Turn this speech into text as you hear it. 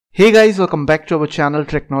Hey guys, welcome back to our channel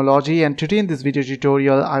Technology, and today in this video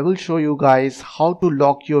tutorial I will show you guys how to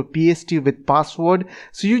lock your PST with password.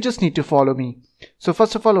 So you just need to follow me. So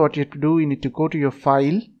first of all, what you have to do, you need to go to your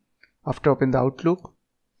file after open the Outlook.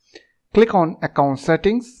 Click on account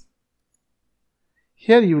settings.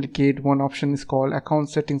 Here you will get one option is called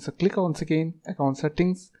account settings. So click once again account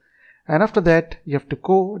settings, and after that you have to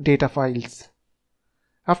go data files.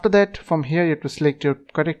 After that, from here you have to select your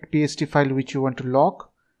correct PST file which you want to lock.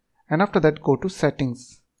 And after that, go to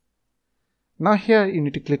settings. Now here you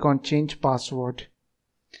need to click on change password.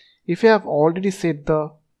 If you have already set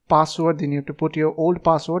the password, then you have to put your old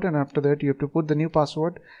password, and after that you have to put the new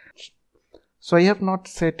password. So I have not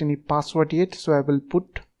set any password yet, so I will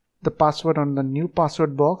put the password on the new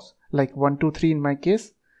password box, like 123 in my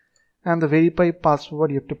case. And the verify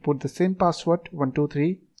password, you have to put the same password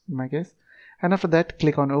 123 in my case. And after that,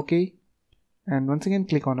 click on OK, and once again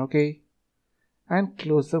click on OK. And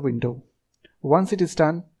close the window. Once it is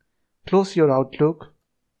done, close your Outlook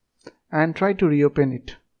and try to reopen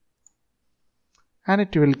it, and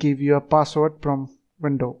it will give you a password from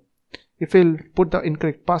window. If you put the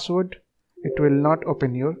incorrect password, it will not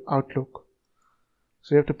open your Outlook.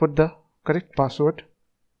 So you have to put the correct password,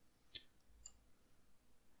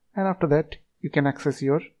 and after that you can access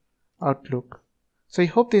your Outlook. So I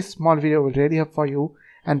hope this small video will really help for you.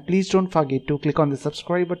 And please don't forget to click on the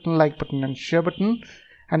subscribe button, like button and share button.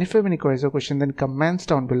 And if you have any queries or question, then comments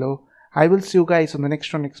down below. I will see you guys on the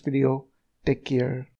next video. Take care.